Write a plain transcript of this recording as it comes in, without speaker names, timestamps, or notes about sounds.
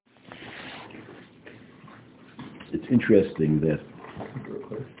it's interesting that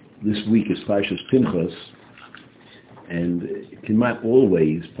this week is Parshas Pinchos, and not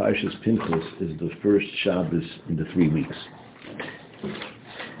always Parshas Pinchos is the first Shabbos in the 3 weeks.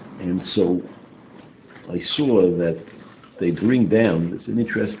 And so I saw that they bring down, it's an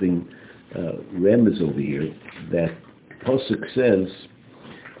interesting remez over here, that Pasuk says,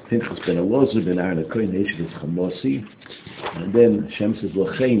 Pinchas ben Elazar ben Aaron HaKohen Eshes Chamosi, and then Hashem says,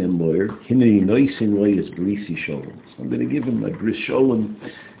 L'chein and Moir, Hinei noisin loyes brisi sholem. So I'm going to give him a bris sholem,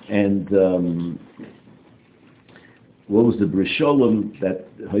 and what was the bris sholem? That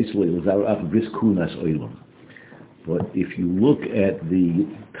Hoisle was out bris kunas oilam. But if you look at the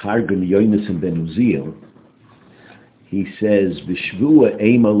Targum Yonasan ben Uziel, he says, V'shvua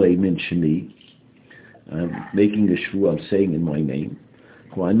eimalei min shemi, I'm making a shvu, I'm saying in my name.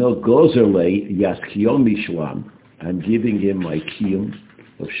 Wa'ano gozerlei yaskiyom mishlam, I'm giving him my kiyum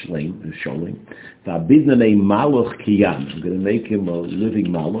of sholim. V'abidnanei malach kiyam, I'm going to make him a living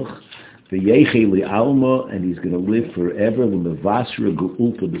malach. V'yeche li'alma, and he's going to live forever. L'mevasra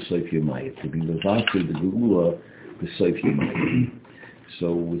ge'ulta b'soif yomayit, to be mevasra the ge'ula b'soif yomayit. So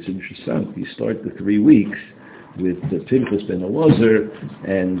it's interesting. You start the 3 weeks with the Pinchas ben Elazar,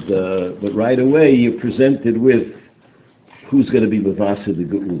 and but right away you're presented with who's going to be mevasra the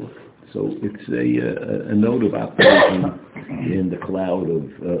ge'ula. So it's a note of optimism in the cloud of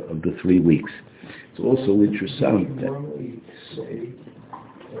the 3 weeks. It's also interesting that normally say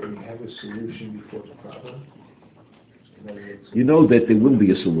that we have a solution before the problem. You know that there will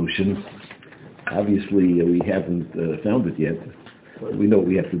be a solution. Obviously, we haven't found it yet. We know what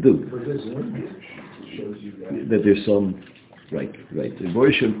we have to do. But there's linkage. Shows you that there's some right.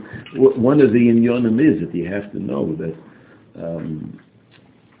 One of the inyonim is that you have to know that.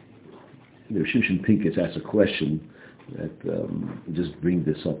 Shimshon Pincus asked a question that just bring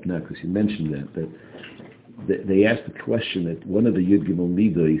this up now because you mentioned that they asked the question that one of the Yud Gimel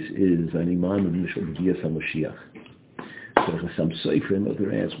Midos is an iman of Mishal B'Yas HaMashiach. So Chassam Sofer and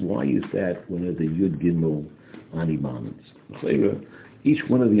other asked, why is that one of the Yud Gimel Animamans? Each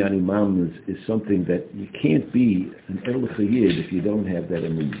one of the Animamans is something that you can't be an Erlich Yid if you don't have that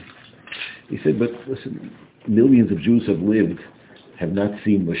iman. He said, but listen, millions of Jews have not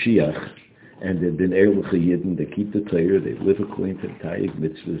seen Mashiach, and they've been Erlich Yidden, they keep the Torah, they live according to Tayyig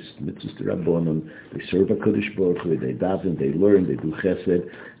mitzvahs to Rabbanon, they serve HaKadosh Baruch Hu, they daven, they learn, they do chesed,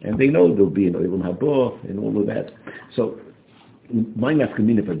 and they know they'll be in Olam Haba and all of that. So, my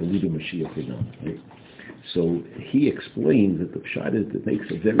nafkamina if I believe in Mashiach or not, right? So he explains that the pshat is that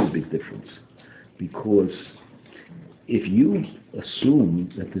makes a very big difference, because if you assume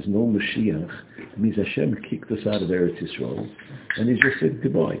that there's no Mashiach, it means Hashem kicked us out of Eretz Yisrael, and He just said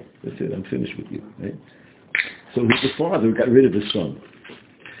goodbye. That's it. I'm finished with you. Right? So the father got rid of his son.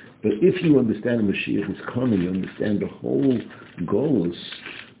 But if you understand the Mashiach is coming, you understand the whole Golus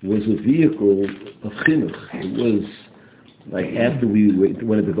was a vehicle of chinuch. It was like after we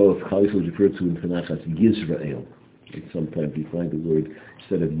wanted to go, if Chalitz was referred to in Tanakh as Yisrael. Like sometimes we find the word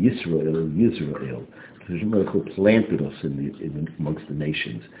instead of Yisrael. Hashem planted us amongst the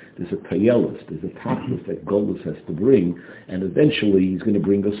nations. There's a tayelis, there's a tachlis that Golus has to bring, and eventually He's going to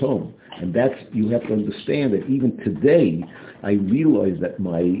bring us home. And that's, you have to understand that even today, I realize that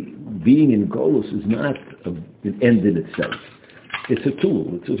my being in Golus is not an end in itself. It's a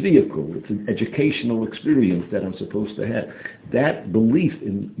tool, it's a vehicle, it's an educational experience that I'm supposed to have. That belief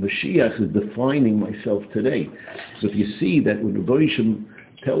in Mashiach is defining myself today. So if you see that when Rebbe Yisham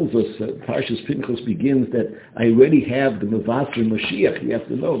tells us that Parshas Pinchos begins that I already have the Mavasra Mashiach, you have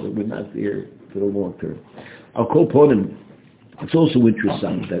to know that we're not there for the long term. I'll call upon him. It's also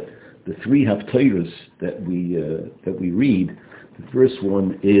interesting that the 3 Haftarahs that we read, the first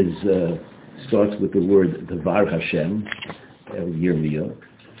one is starts with the word Devar Hashem, El Yirmiyah,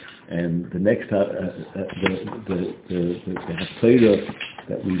 and the next the Haftarah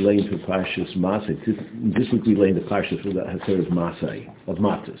that we lay into Parshas Masai. This week we lay into Parshas Haftarahs Masai of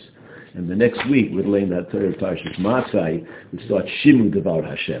Matas, and the next week we lay into Haftarah Parshas Masai. We start Shimu Devar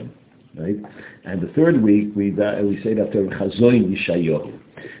Hashem, right? And the third week we say that Haftarah Chazoin Yishayahu.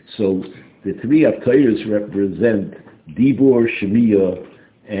 So the 3 Haftarahs represent Dibur, Shemiyah,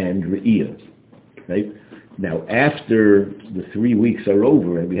 and Re'iyah, right? Now, after the 3 weeks are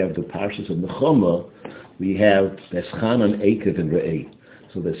over and we have the Parshas of Nechama, we have Beschanan, Ekev, and Re'eh.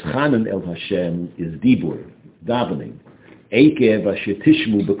 So Beschanan El Hashem is Dibur, davening. Ekev Asher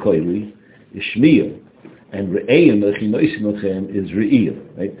Tishmu B'Koili is Shmiyah. And Re'eh Mechinoisim is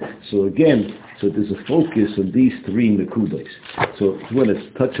Re'iyah. Right? So again, there's a focus on these 3 Nekudos. So I want to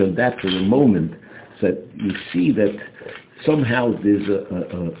touch on that for a moment, so that you see that somehow there's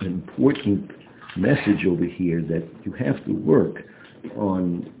an important message over here that you have to work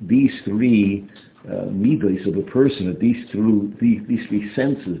on these three midos of a person, or these three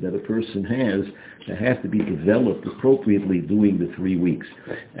senses that a person has that have to be developed appropriately during the 3 weeks.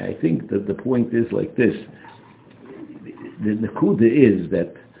 I think that the point is like this. The Nakuda is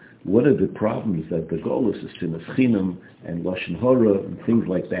that one of the problems that the Golus is Sinas Chinam and Lashon Hara and things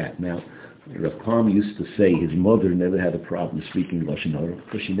like that. Now, Rav Palm used to say his mother never had a problem speaking Lashon Hara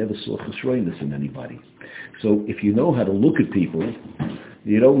because she never saw chesroinus in anybody. So if you know how to look at people,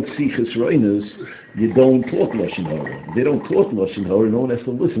 you don't see chesroinus, you don't talk Lashon Hara. If they don't talk Lashon Hara, no one has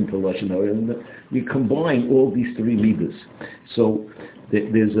to listen to Lashon Hara. And you combine all these three midas. So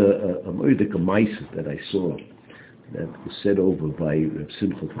there's a Mordecai Maisa that I saw that was said over by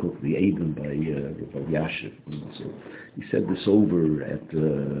Simchat Cook, the Aiden by Yashiv. So he said this over at,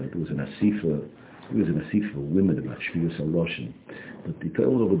 there was an Asifa for women about Shvius HaLoshen. But he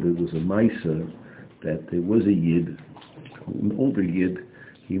told over there was a Maisa that there was a Yid, an older Yid,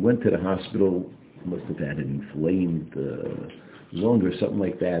 he went to the hospital, must have had an inflamed lung or something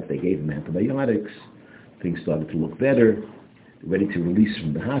like that. They gave him antibiotics. Things started to look better. Ready to release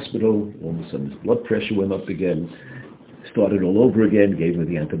from the hospital. All of a sudden his blood pressure went up again. Started all over again, gave him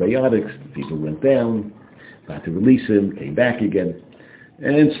the antibiotics. People went down. About to release him, came back again.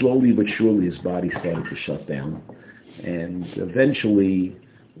 And slowly but surely his body started to shut down. And eventually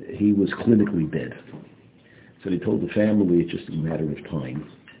he was clinically dead. So they told the family it's just a matter of time.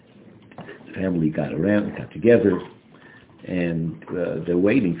 The family got together, and they're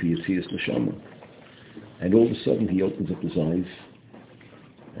waiting for Yetzias Neshama. And all of a sudden he opens up his eyes,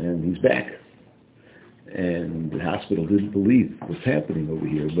 and he's back. And the hospital didn't believe what's happening over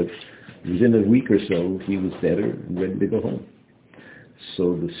here, but within a week or so he was better and ready to go home.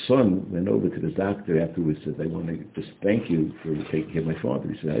 So the son went over to the doctor afterwards and said, I want to just thank you for taking care of my father.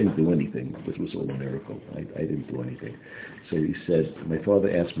 He said, I didn't do anything. This was all a miracle. I didn't do anything. So he said, my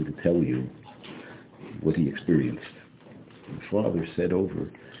father asked me to tell you what he experienced. And the father said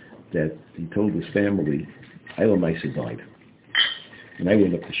over that he told his family, Ila Maisa died. And I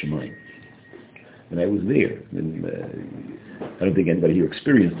went up to Shemayim. And I was there. And I don't think anybody here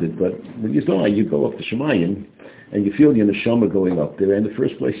experienced it, but when you die, you go up to Shemayim, and you feel your neshama going up there, and the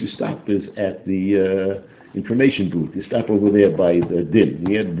first place you stop is at the information booth. You stop over there by the din,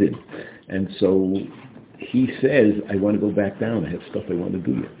 near the din. And so he says, I want to go back down. I have stuff I want to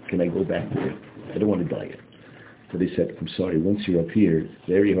do yet. Can I go back there? I don't want to die yet. So they said, I'm sorry, once you're up here, it's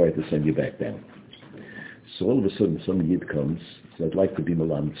very hard to send you back down. So all of a sudden, some Yid comes, says, I'd like to be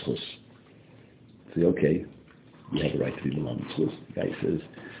Malam Tzchus. I say, okay, you have the right to be Malam Tzchus. The guy says,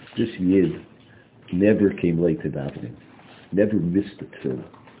 this Yid never came late to davening, never missed a tefillah.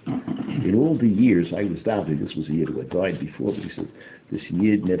 In all the years I was davening, this was a Yid who had died before, but he said, this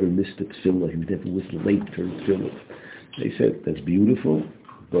Yid never missed a tefillah, he never was late for a tefillah. They said, that's beautiful,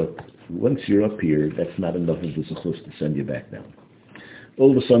 but once you're up here, that's not enough of the zechus to send you back down.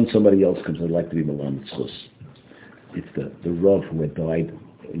 All of a sudden, somebody else comes, I'd like to be Malam Tzchus. It's the Rav who had died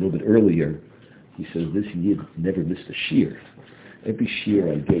a little bit earlier. He says, this Yid never missed a shiur. Every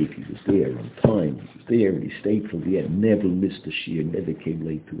shiur I gave, he was there on time. He was there and he stayed till the end. Never missed a shiur, never came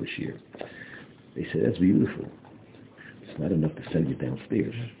late to a shiur. They said, that's beautiful. It's not enough to send you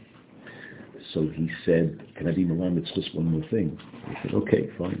downstairs. So he said, can I be Malam Tzchus one more thing? They said, okay,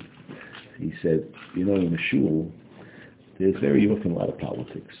 fine. He said, in a shul, there's very often a lot of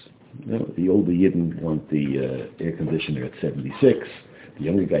politics. The older Yidden want the air conditioner at 76. The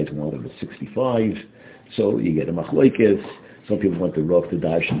younger guys want it at 65. So you get a machlokes. Some people want the Rav to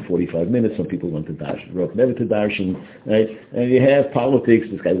darshan 45 minutes. Some people want the Rav never to darshan. Right? And you have politics.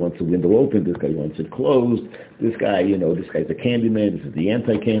 This guy wants the window open. This guy wants it closed. This guy, this guy's a candyman. This is the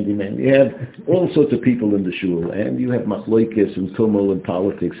anti-candyman. You have all sorts of people in the shul. And you have machlokes and tumul and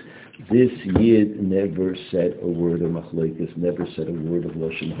politics. This Yid never said a word of machlokes, never said a word of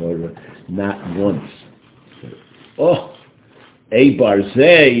Lashon Hara, not once. Oh, a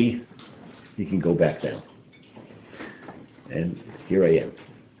barzeh, he can go back down. And here I am.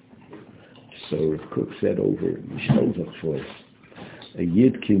 So Rav Kook said over, a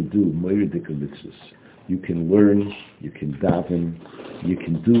Yid can do moedik mitzvahs. You can learn, you can daven, you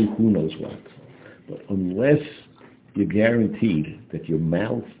can do who knows what. But unless you're guaranteed that your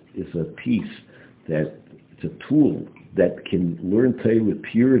mouth is a piece, that it's a tool that can learn Torah with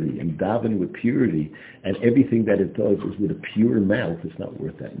purity and daven with purity, and everything that it does is with a pure mouth, it's not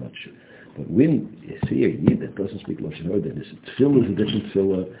worth that much. But when you see a Yid that doesn't speak Lashon Hara, then his tefillah is a different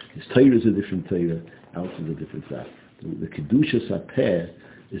tefillah, his Torah is a different Torah, else is a different stuff. The Kedushas HaPeh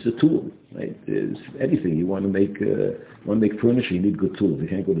is a tool, right? Is anything you want to make furniture, you need good tools. You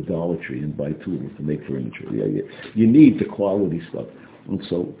can't go to Dollar Tree and buy tools to make furniture. You need the quality stuff, and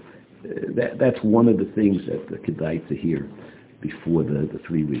so that's one of the things that Kedai to hear before the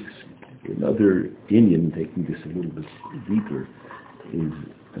 3 weeks. Another Indian, taking this a little bit deeper, is,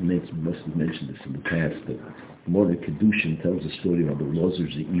 I must have mentioned this in the past, that Moreh Kedushin tells a story about the Lozer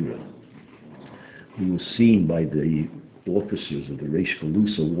Ze'ira, who was seen by the officers of the Reish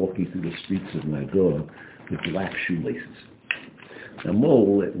Galusa walking through the streets of Nagoa with black shoelaces. Now,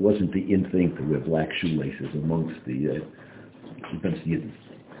 Mole, it wasn't the in thing to wear black shoelaces amongst the Yidden.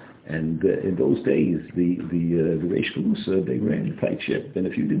 And in those days, the Reish Galusa, they ran a tight ship. And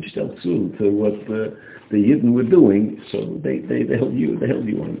if you didn't tell to what the Yidden were doing, so they held you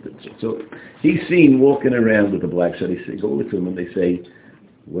on it. So he's seen walking around with a black shoe. They say, go with him, and they say,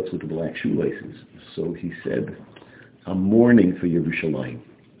 what's with the black shoelaces? So he said, I'm mourning for Yerushalayim.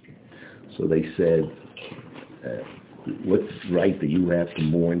 So they said, what's right that you have to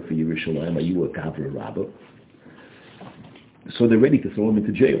mourn for Yerushalayim? Are you a Gavra Rabbah? So they're ready to throw him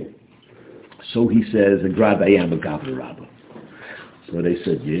into jail. So he says, and God, I am a Gavra Rabbah. So they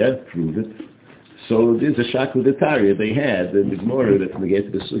said, yeah, prove it. So there's a Shakudatariya they had, and the Gemara that we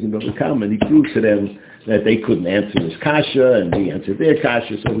get to the Sugim of the Kama, and he proved to them that they couldn't answer his kasha, and he answered their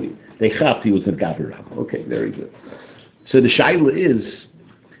kasha, so they chapped he was a Gavra Rabbah. Okay, very good. So the shaila is,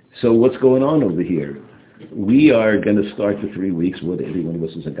 so what's going on over here? We are going to start the 3 weeks with every one of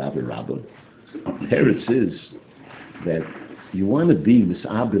us is a Gavra Rabbah. Teretz is that you want to be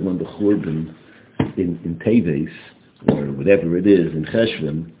misabel on the churban in Teves, or whatever it is, in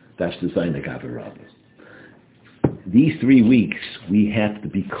Cheshvan, that's the sign of Gavra Rabbah. These 3 weeks, we have to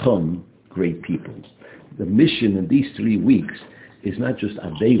become great people. The mission in these 3 weeks is not just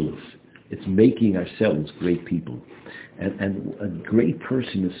avelos, it's making ourselves great people. And a great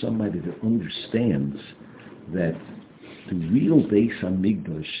person is somebody that understands that the real Beis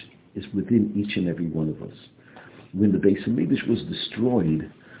HaMikdash is within each and every one of us. When the Beis HaMikdash was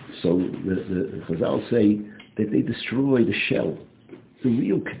destroyed, so the Chazal say that they destroyed the shell. The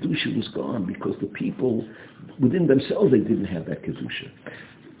real Kedusha was gone because the people within themselves, they didn't have that Kedusha.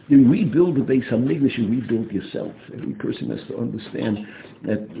 You rebuild the Beis HaMikdash, you rebuild yourself. Every person has to understand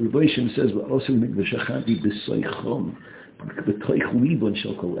that Rabbi Shem says,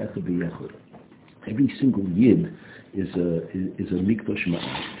 every single Yid is a Mikdash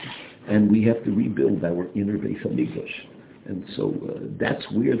Ma'at. And we have to rebuild our inner Beis HaMikdash. And so that's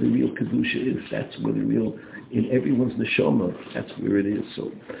where the real Kedusha is. That's where the real, in everyone's neshama, that's where it is.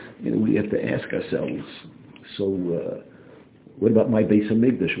 So, we have to ask ourselves, so what about my Beis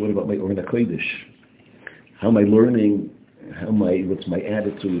HaMikdash? What about my Orna Kodesh? How am I learning? What's my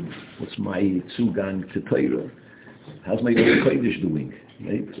attitude? What's my Tzugang to Torah? How's my Orna Kodesh doing?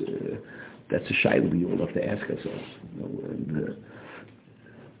 Right? That's a shayla we all have to ask ourselves.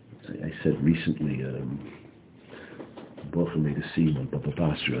 And I said recently, Bochum made a scene on Baba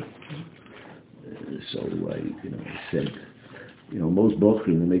Basra. So I said, most Bochum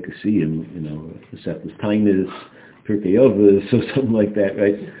they make a scene, the Seftas Tainis, Pirkei Avos, or something like that,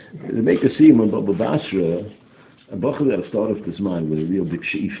 right? They make a scene on Baba Basra, and Bochum got to start off this man with a real big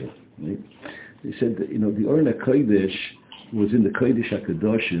she'ifa, right? They said that, the Orna Kodesh was in the Kodesh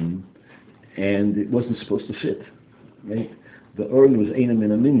HaKadoshim, and it wasn't supposed to fit, right? The urn was Einam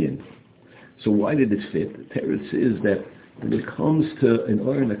Min Minyan. So why did it fit? The teretz is that when it comes to an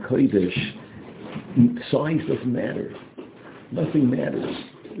urn, a kodesh, size doesn't matter. Nothing matters.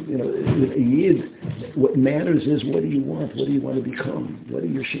 A yid, what matters is what do you want? What do you want to become? What are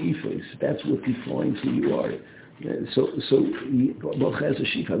your sheifas? That's what defines who you are. So Baruch has a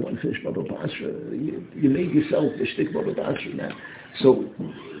sheif. I want to finish Baba Basra. You made yourself a shtick Baba Basra now. So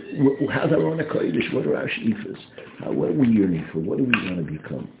how's our own kodesh? What are our sheifas? What are we yearning for? What do we want to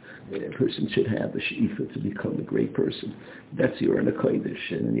become? A person should have the she'ifa to become a great person. That's your Orna Kodesh.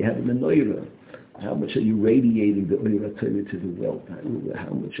 And then you have the Noira. How much are you radiating the Oira Torah to the world?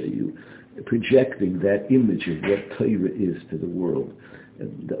 How much are you projecting that image of what Torah is to the world?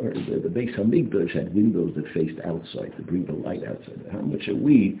 The Beis HaMikdash had windows that faced outside to bring the light outside. How much are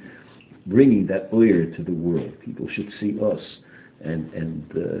we bringing that Oira to the world? People should see us and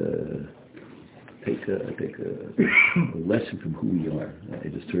take a lesson from who we are. I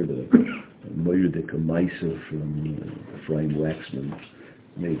just heard a Moirdik Maisa from Ephraim Waxman.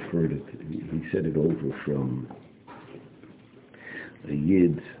 You may have heard it. He said it over from a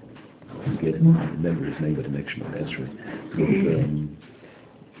Yid. I remember his name, but the next one, that's right.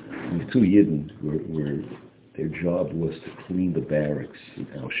 The two Yidden were their job was to clean the barracks in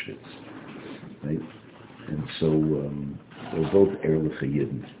Auschwitz, right? And so They were both Erlich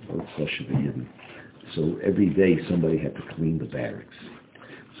Yidden, both Choshev Yidden. So every day somebody had to clean the barracks.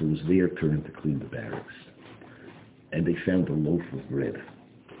 So it was their turn to clean the barracks. And they found a loaf of bread.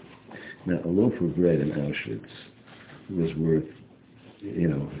 Now, a loaf of bread in Auschwitz was worth,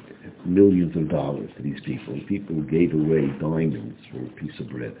 millions of dollars to these people. People gave away diamonds for a piece of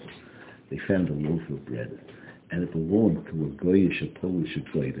bread. They found a loaf of bread, and it belonged to a Goyish, a Polish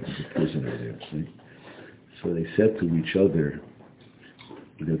guy that was a prisoner there. Right? So they said to each other,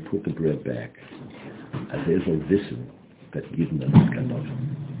 we're going to put the bread back. There's a wissen that given them this kind of.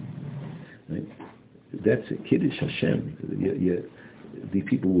 Right? That's a Kiddush Hashem. The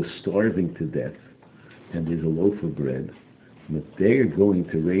people were starving to death, and there's a loaf of bread, but they're going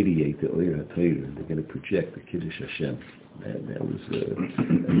to radiate the Oyer HaTorah, and they're going to project the Kiddush Hashem. That was a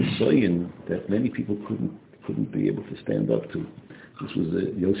Messiah that many people couldn't be able to stand up to. This was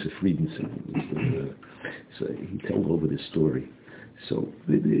Yosef Friedenson. So he told over this story. So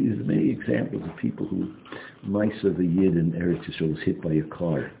there's many examples of people who, Maisa the Yid in Eretz Yisrael was hit by a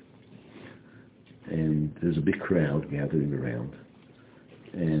car, and there's a big crowd gathering around.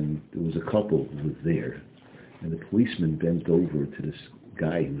 And there was a couple who was there, and the policeman bent over to this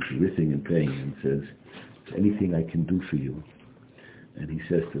guy who was writhing in pain and says, "Is anything I can do for you?" And he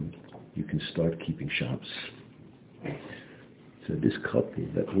says to him, "You can start keeping shops." So this couple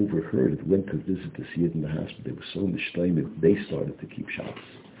that overheard it went to visit the Yid in the hospital. They were so mishtaimid, they started to keep shops.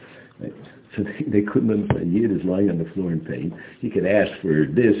 Right? So they couldn't understand. Yid is lying on the floor in pain. He could ask for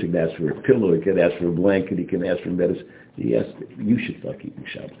this, he could ask for a pillow, he could ask for a blanket, he can ask for medicine. He asked, you should start keeping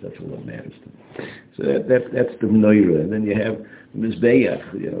shops. That's all that matters to him. So that's the menorah. And then you have Mizbeach.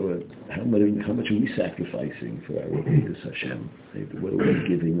 How much are we sacrificing for our Ovedus Hashem? What are we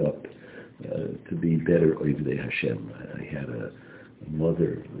giving up to be better Ovedei Hashem? I had a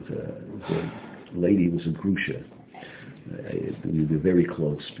mother, was a lady who was a Grusha. We were very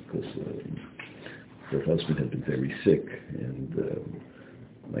close because her husband had been very sick, and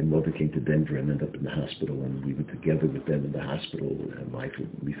my mother came to Denver and ended up in the hospital, and we were together with them in the hospital, and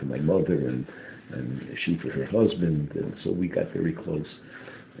me for my mother, and she for her husband, and so we got very close.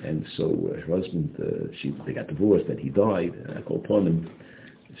 And so her husband, they got divorced, and he died, and I called upon him.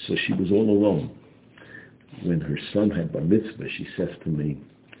 So she was all alone. When her son had bar mitzvah, she says to me,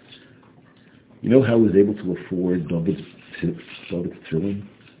 "You know how I was able to afford David's tefillin?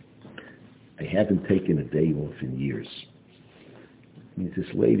 I haven't taken a day off in years." I mean,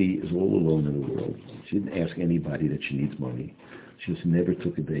 this lady is all alone in the world. She didn't ask anybody that she needs money. She just never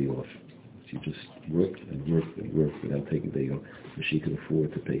took a day off. She just worked and worked and worked without taking a day off, so she could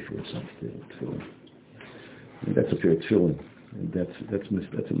afford to pay for herself tefillin. And that's a fair tefillin. And that's a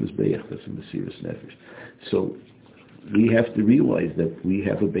mizbeach. That's a Mesiras Nefesh. So we have to realize that we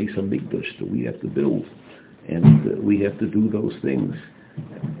have a Beis HaMikdash that we have to build, and we have to do those things,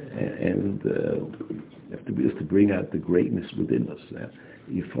 and have to be able to bring out the greatness within us.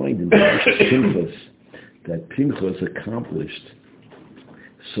 You find in Parshas Pinchos that Pinchos accomplished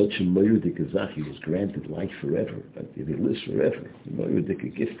such a moyerdik azach. He was granted life forever. He lives forever. A moyerdik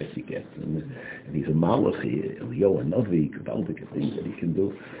gift that he gets, and he's a malach, a navi, gewaldige things that he can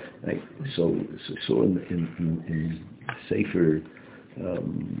do. Right? So in Sefer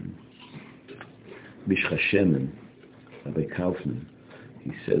Mishcha Shemen by Kaufman,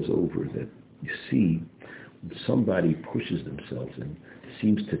 he says over that you see when somebody pushes themselves and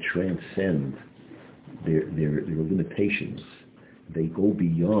seems to transcend their limitations, they go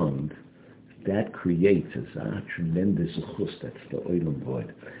beyond. That creates a tremendous chus. That's the oilam void.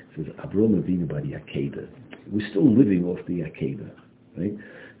 It says Avraham Avinu by the Akedah. We're still living off the Akedah, right?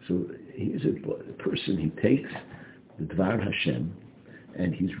 So here's a person. He takes the Dvar Hashem,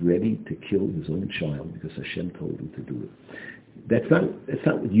 and he's ready to kill his own child because Hashem told him to do it. That's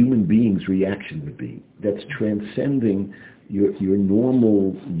not what human beings' reaction would be. That's transcending your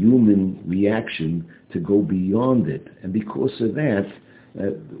normal human reaction to go beyond it. And because of that,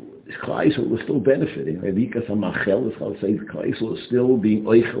 Klal Yisrael was still benefiting. Vikas HaMachel, Klal Yisrael is still being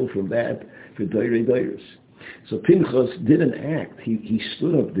oichel from that for Doirei Doiros. So Pinchas did an act. He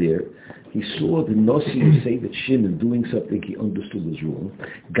stood up there. He saw the Nasi of Sevet Shimon doing something he understood was wrong.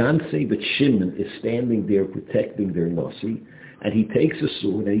 Gan Sevet Shimon is standing there protecting their Nasi. And he takes a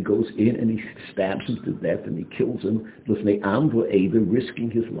sword and he goes in and he stabs him to death and he kills him,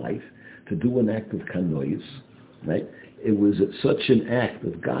 risking his life to do an act of kanois. Right? It was such an act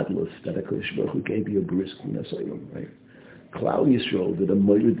of godless that HaKadosh Baruch Hu gave you a brisk minasayim. Right? Klal Yisrael did a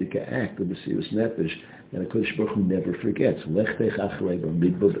moyerdika act of Mesiras Nefesh, and HaKadosh Baruch Hu never forgets. It's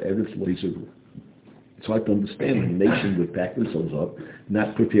hard to understand when a nation would pack themselves up,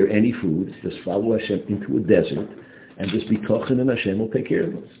 not prepare any food, just follow Hashem into a desert, and this bitachon and Hashem will take care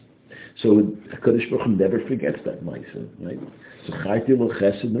of us. So HaKadosh Baruch Hu never forgets that Maisa, right? So Chayte lo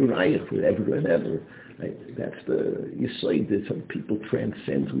chesed n'rayich forever and ever. Right? That's the Yesod that some people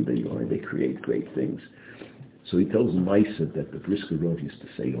transcend who they are. They create great things. So he tells Maisa that the Brisker Rav used to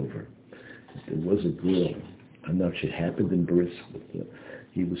say over. There was a girl, I'm not sure it happened in Brisk, but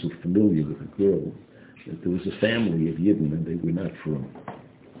he was so familiar with a girl, that there was a family of Yidden and they were not from.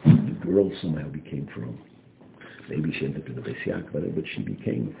 The girl somehow became from. Maybe she ended up in the Beis Yaakov, but she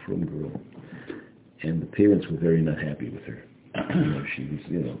became a from girl. And the parents were very not happy with her. She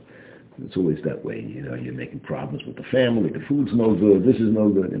was, it's always that way. You're making problems with the family. The food's no good. This is no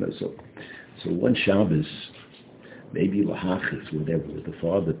good. So one Shabbos, maybe Lahachis, whatever,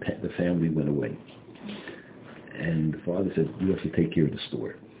 the family went away. And the father said, you have to take care of the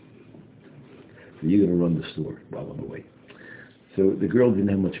store. So you're going to run the store while I'm away. So the girl didn't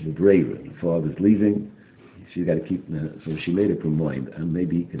have much of a braver. The father's leaving. She's got to keep, so she made up her mind. I'm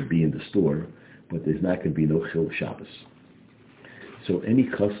maybe going to be in the store, but there's not going to be no Chil Shabbos. So any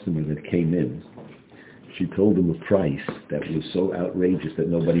customer that came in, she told them a price that was so outrageous that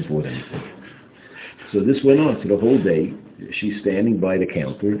nobody bought anything. So this went on for the whole day. She's standing by the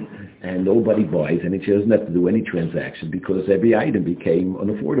counter, and nobody buys, and she doesn't have to do any transaction because every item became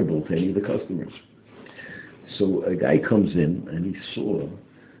unaffordable to any of the customers. So a guy comes in, and he saw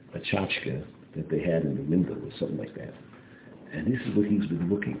a tchotchke that they had in the window or something like that. And this is what he's been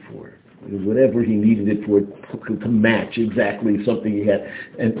looking for. Whatever he needed it for to match exactly something he had.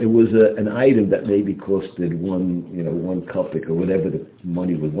 And it was an item that maybe costed one kopek or whatever the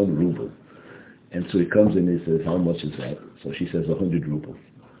money was, 1 ruble. And so he comes in and he says, how much is that? So she says, 100 rubles.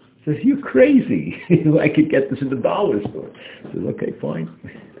 He says, you're crazy. I could get this in the dollar store. He says, okay, fine.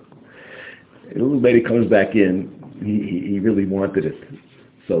 A little later comes back in. He really wanted it.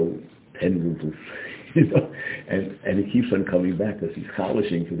 So 10 rubles. And he keeps on coming back because he's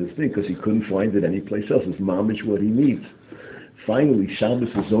cholishing for this thing because he couldn't find it anyplace else. It's mamish what he needs. Finally, Shabbos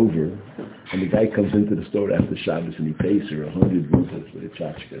is over, and the guy comes into the store after Shabbos and he pays her 100 rubles for the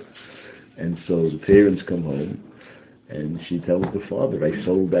tchotchke. And so the parents come home, and she tells the father, I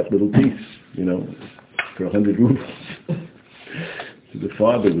sold that little piece, for 100 rubles. So the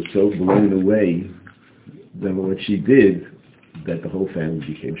father was so blown away by what she did that the whole family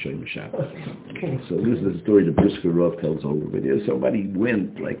became Shomer Shabbos. So this is the story the Brisker Rav tells over. But somebody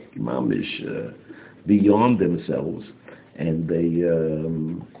went like mamish beyond themselves, and they.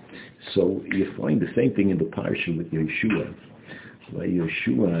 So you find the same thing in the parsha with Yeshua. By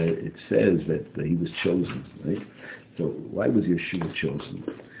Yeshua, it says that he was chosen, right? So why was Yeshua chosen?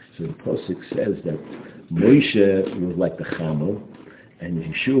 So the pasuk says that Moshe was like the Chama, and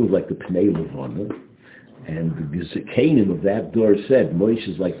Yeshua was like the Pnei Levana. And the Canaan of that door said, Moshe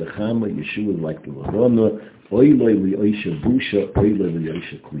is like the Chama, Yeshua is like the Levana, Oiloi li'osha busha, Oiloi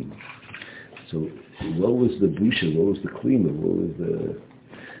li'osha klima. So what was the busha? What was the klima?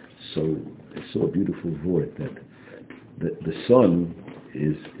 So I saw a beautiful word that the sun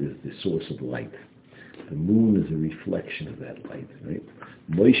is the source of light. The moon is a reflection of that light, right?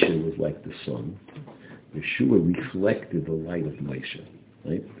 Moshe was like the sun. Yeshua reflected the light of Moshe,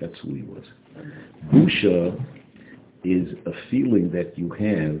 right? That's who he was. Busha is a feeling that you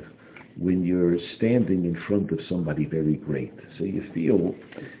have when you're standing in front of somebody very great. So you feel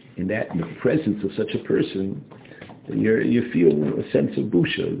in the presence of such a person, you feel a sense of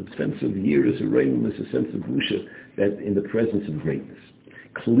busha, a sense of years of reignness, a sense of busha, that in the presence of greatness.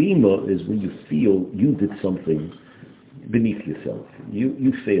 Klima is when you feel you did something beneath yourself.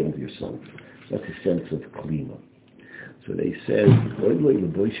 You failed yourself. That's a sense of klima. So they said,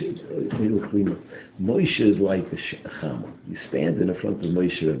 Moshe is like the Chama. You stand in front of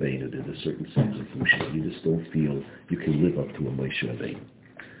Moshe Rabbeinu, there's a certain sense of busha. You just don't feel you can live up to a Moshe Rabbeinu.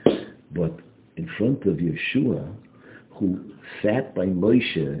 But in front of Yeshua, who sat by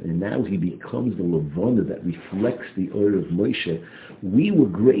Moshe, and now he becomes the Levana that reflects the order of Moshe, we were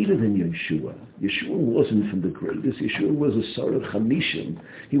greater than Yeshua. Yeshua wasn't from the greatest. Yeshua was a Sarah Chamishim.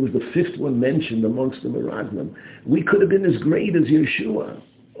 He was the 5th one mentioned amongst the Meraglim. We could have been as great as Yeshua.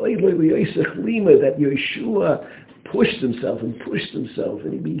 That Yeshua pushed himself, and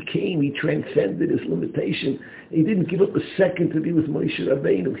he transcended his limitation. He didn't give up a second to be with Moshe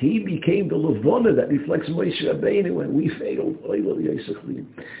Rabbeinu. He became the Levana that reflects Moshe Rabbeinu when we failed.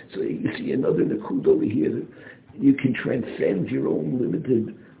 So you see another nakud over here, that you can transcend your own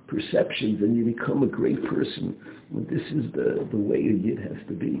limited perceptions and you become a great person. And this is the way a Yid has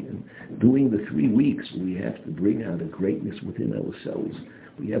to be. And during the 3 weeks, we have to bring out a greatness within ourselves.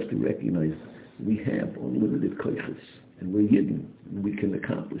 We have to recognize we have unlimited koiches, and we're Yidden. We can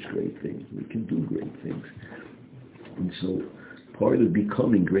accomplish great things. We can do great things. And so part of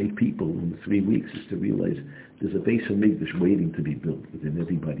becoming great people in 3 weeks is to realize there's a Beis HaMikdash waiting to be built within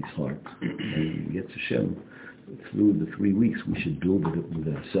everybody's heart. And Yetz Hashem, through the 3 weeks, we should build it with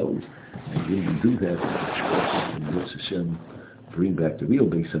ourselves. And when we do that, and Yetz Hashem bring back the real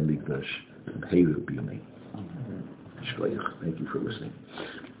Beis HaMikdash, and Hey will be me. Thank you for listening.